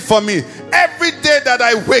doing it for me. Every day that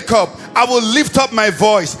I wake up, I will lift up my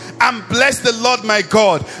voice and bless the Lord my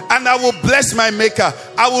God, and I will bless my Maker.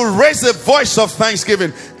 I will raise a voice of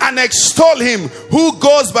thanksgiving and extol him who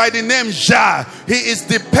goes by the name Jah. He is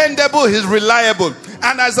dependable, he's reliable.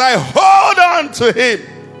 And as I hold on to him,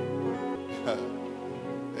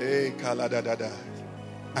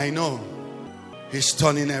 I know he's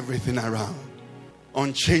turning everything around.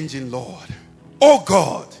 Unchanging Lord. Oh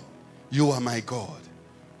God, you are my God.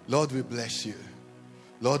 Lord, we bless you.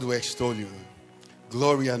 Lord, we extol you.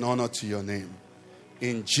 Glory and honor to your name.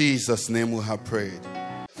 In Jesus' name we have prayed.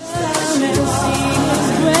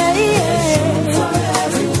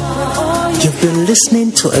 You've been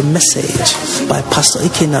listening to a message by Pastor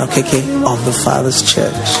Ikenna Okeke of the Father's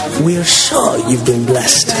Church. We are sure you've been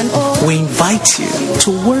blessed. We invite you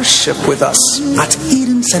to worship with us at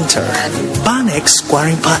Eden Center, Banex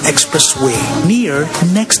Gwarimpa Expressway, near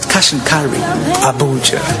Next Cash and Carry,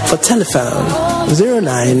 Abuja. For telephone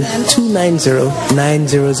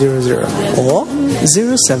 09-290-9000 or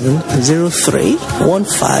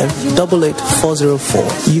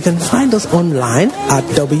 0703-1588-404. You can find us online at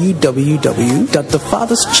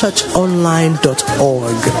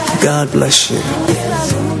www.thefatherschurchonline.org. God bless you.